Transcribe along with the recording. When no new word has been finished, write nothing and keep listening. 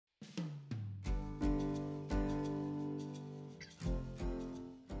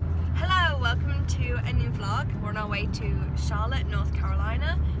welcome to a new vlog. We're on our way to Charlotte, North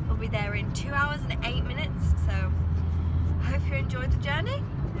Carolina. We'll be there in 2 hours and 8 minutes, so I hope you enjoyed the journey.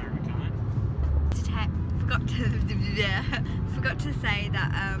 Where are we going? Forgot to say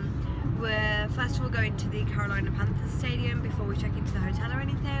that we're first of all going to the Carolina Panthers Stadium before we check into the hotel or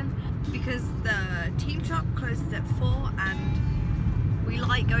anything, because the team shop closes at 4 and we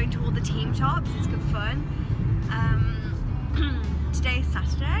like going to all the team shops. It's good fun. Today is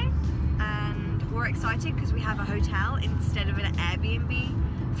Saturday and we're excited because we have a hotel instead of an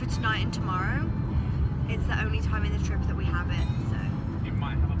Airbnb for tonight and tomorrow. It's the only time in the trip that we have it, so. It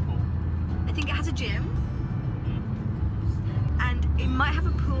might have a pool. I think it has a gym. And it might have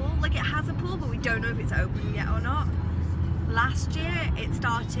a pool, like it has a pool, but we don't know if it's open yet or not. Last year it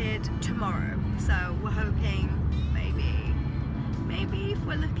started tomorrow, so we're hoping maybe if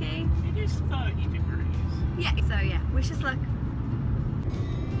we're lucky. It is 30 degrees. Yeah, so yeah, wish us luck.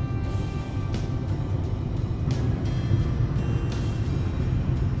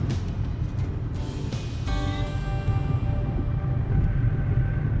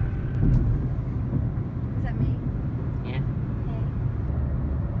 Is that me? Yeah.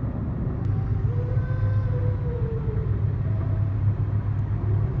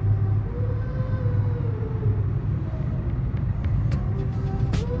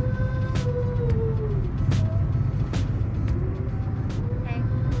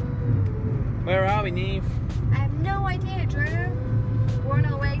 Where are we, Niamh? I have no idea, Drew. We're on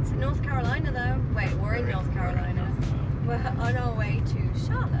our way to North Carolina though. Wait, we're in North Carolina. We're on our way to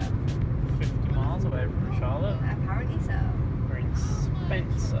Charlotte. 50 miles away from Charlotte. Apparently so. We're in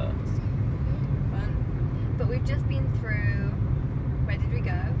Spencer. Fun. But we've just been through, where did we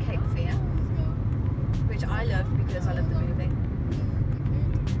go? Cape Fear. Which I love because I love the movie.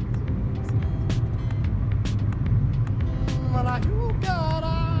 Well, you got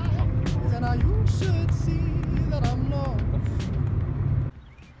eyes, and you should see that I'm lost.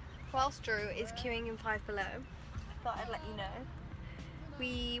 Whilst Drew is queuing in Five Below, I thought I'd let you know.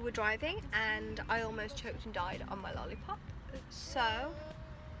 We were driving and I almost choked and died on my lollipop. So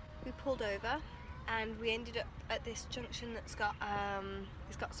we pulled over and we ended up at this junction that's got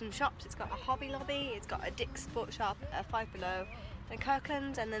it's got some shops. It's got a Hobby Lobby, it's got a Dick's Sport Shop, a Five Below, and a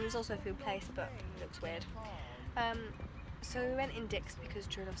Kirkland's, and then there's also a food place, but it looks weird. So we went in Dick's because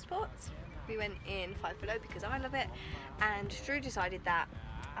Drew loves sports. We went in Five Below because I love it, and Drew decided that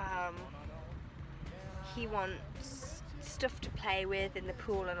he wants stuff to play with in the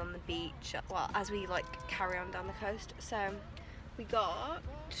pool and on the beach, well, as we like carry on down the coast. So we got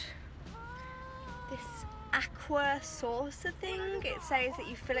this aqua saucer thing. It says that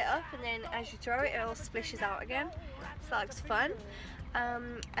you fill it up and then as you throw it, it all splishes out again. So that looks fun.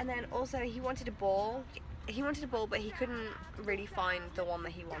 And then also he wanted a ball. But he couldn't really find the one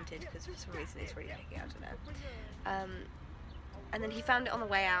that he wanted because for some reason he's really picky, I don't know. And then he found it on the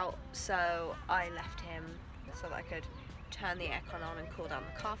way out, so I left him so that I could turn the aircon on and cool down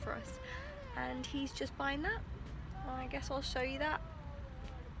the car for us. And he's just buying that. I guess I'll show you that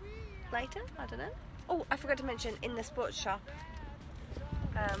later, I don't know. Oh, I forgot to mention, in the sports shop,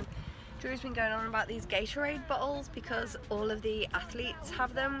 Drew's been going on about these Gatorade bottles because all of the athletes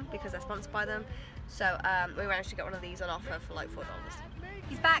have them because they're sponsored by them. So we managed to get one of these on offer for like $4.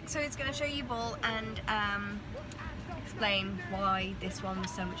 He's back, so he's going to show you ball and explain why this one was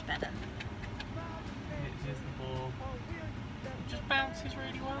so much better. Here's the ball. It just bounces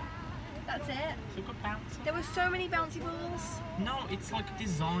really well. That's it. It's a good bounce. There were so many bouncy balls. No, it's like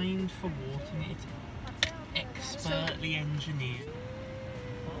designed for water. It's expertly engineered.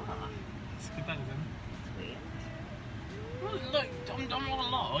 Oh, It's good, that isn't it? sweet. Well, look, I'm not gonna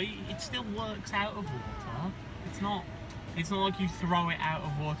lie, it still works out of water. It's not like you throw it out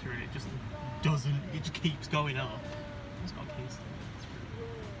of water and it just doesn't, it just keeps going up. It's got a key stick.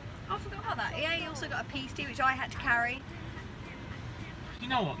 I forgot about that. Yeah, he also got a pasty which I had to carry. You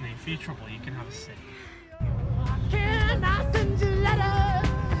know what, Niamh, for your trouble, you can have a sip. Can I send you letters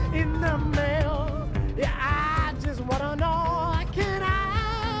in the mail? Yeah, I just wanna know, can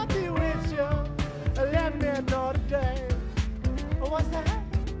I be with you? Let me know today. What's that?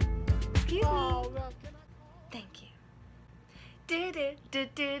 Excuse me. Oh, well, can I... Thank you.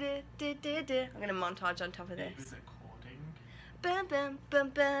 I'm gonna montage on top of this. It's recording. Bum bum bum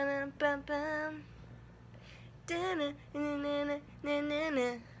bum bum bum. Na na na na na na na.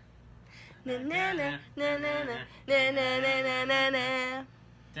 Na na na na na na na na na na.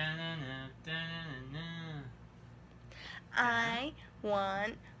 I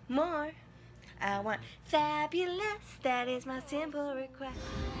want more. I want fabulous. That is my simple request.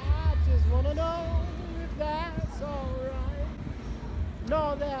 I just wanna know if that's alright.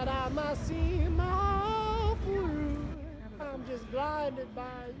 Know that I must seem awful rude. I'm just blinded by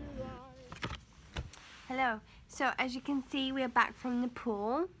your eyes. Hello. So as you can see, we're back from the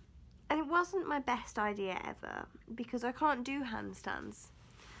pool. And it wasn't my best idea ever because I can't do handstands.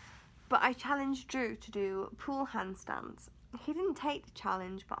 But I challenged Drew to do pool handstands. He didn't take the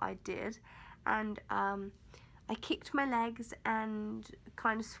challenge, but I did. And I kicked my legs and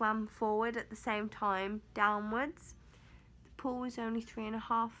kind of swam forward at the same time, downwards. The pool was only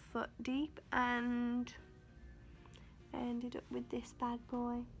 3.5 foot deep and I ended up with this bad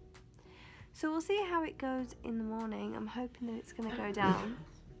boy. So we'll see how it goes in the morning. I'm hoping that it's going to go down.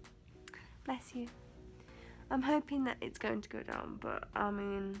 Bless you. I'm hoping that it's going to go down, but I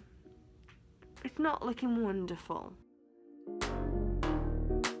mean, it's not looking wonderful.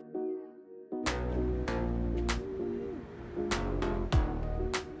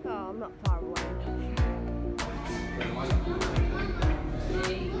 Oh, I'm not far away.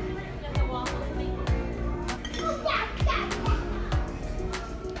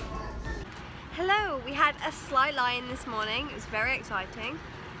 Hello, we had a sly lion this morning. It was very exciting.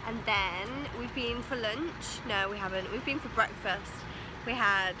 And then we've been for lunch. No, we haven't. We've been for breakfast. We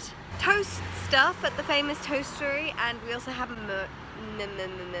had toast stuff at the Famous Toastery, and we also have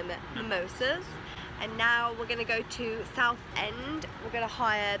mimosas. And now we're gonna go to South End. We're gonna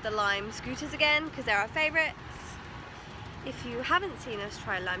hire the Lime scooters again because they're our favourites. If you haven't seen us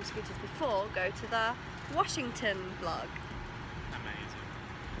try Lime scooters before, go to the Washington vlog. Amazing.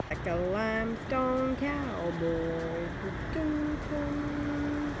 Like a limestone cowboy.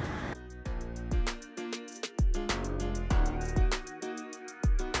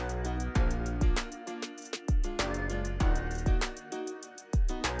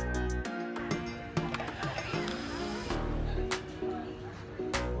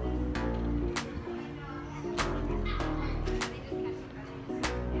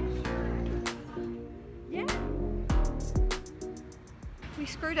 We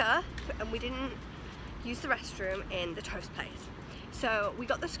screwed up and we didn't use the restroom in the toast place. So we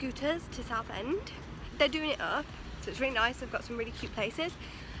got the scooters to South End. They're doing it up, so it's really nice. They've got some really cute places.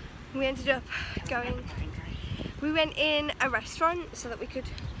 We ended up going, we went in a restaurant so that we could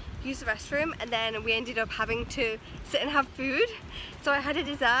use the restroom, and then we ended up having to sit and have food. So I had a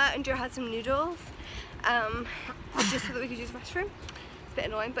dessert and Joe had some noodles, just so that we could use the restroom. A bit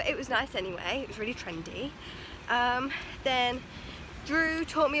annoying, but it was nice anyway. It was really trendy. Then Drew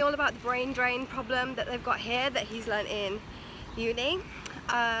taught me all about the brain drain problem that they've got here that he's learnt in uni.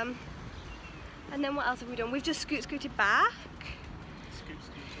 And then what else have we done? We've just scooted back.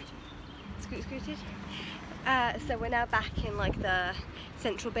 Scooted. So we're now back in like the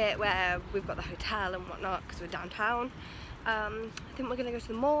central bit where we've got the hotel and whatnot because we're downtown. I think we're gonna go to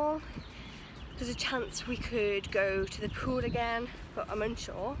the mall. There's a chance we could go to the pool again, but I'm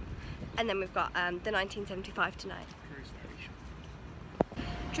unsure. And then we've got the 1975 tonight.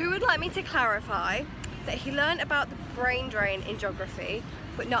 Drew would like me to clarify that he learned about the brain drain in geography,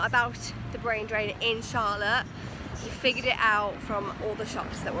 but not about the brain drain in Charlotte. He figured it out from all the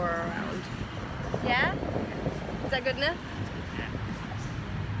shops that were around. Yeah? Is that good enough?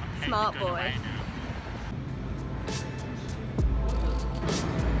 Yeah. Smart boy.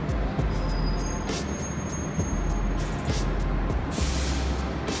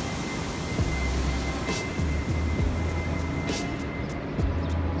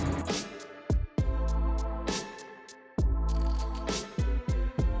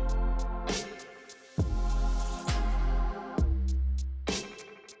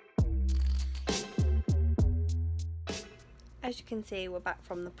 As you can see, we're back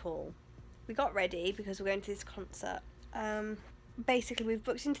from the pool. We got ready because we're going to this concert. Basically, we've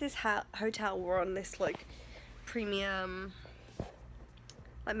booked into this hotel. We're on this like premium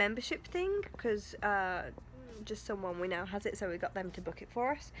like membership thing because just someone we know has it, so we got them to book it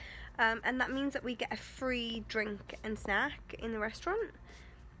for us. And that means that we get a free drink and snack in the restaurant.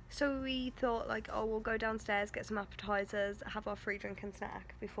 So we thought like, oh, we'll go downstairs, get some appetizers, have our free drink and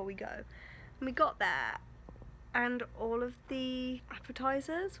snack before we go. And we got there, and all of the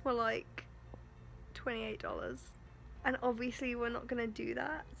appetizers were like $28, and obviously we're not gonna do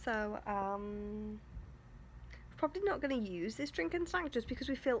that, so probably not gonna use this drink and snack just because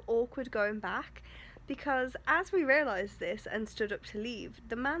we feel awkward going back, because as we realised this and stood up to leave,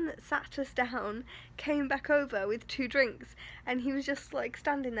 the man that sat us down came back over with 2 drinks, and he was just like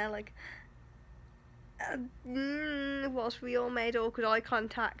standing there like whilst we all made awkward eye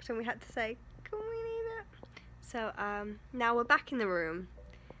contact, and we had to say, can we leave it? So now we're back in the room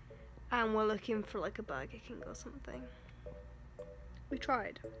and we're looking for like a Burger King or something. We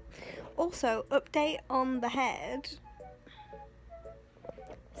tried. Also, update on the head.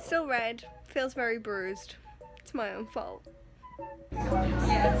 Still red, feels very bruised. It's my own fault.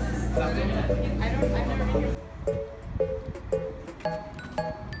 Yes. I've never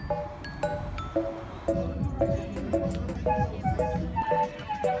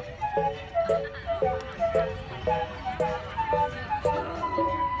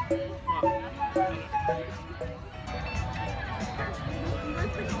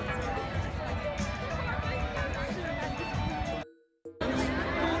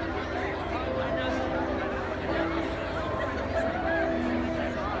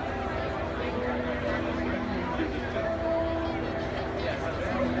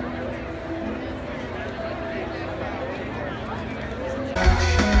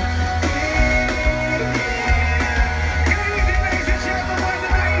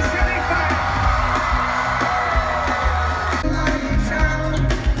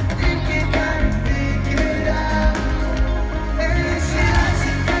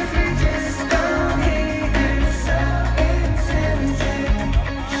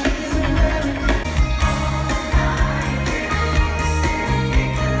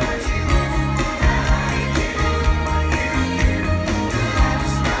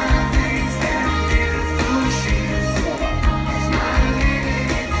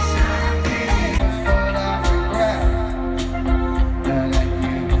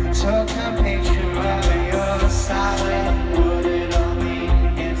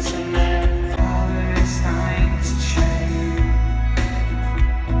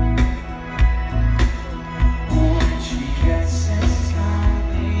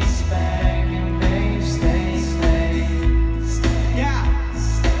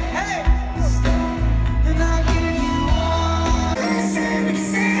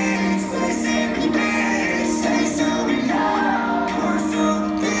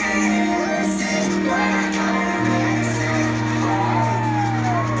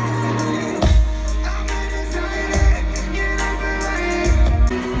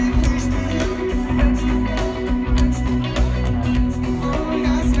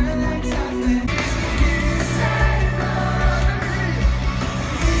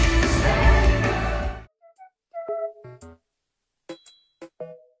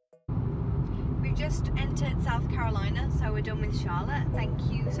We've just entered South Carolina, so we're done with Charlotte. Thank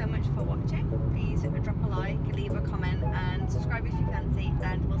you so much for watching. Please drop a like, leave a comment and subscribe if you fancy,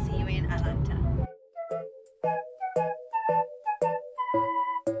 and we'll see you in Atlanta.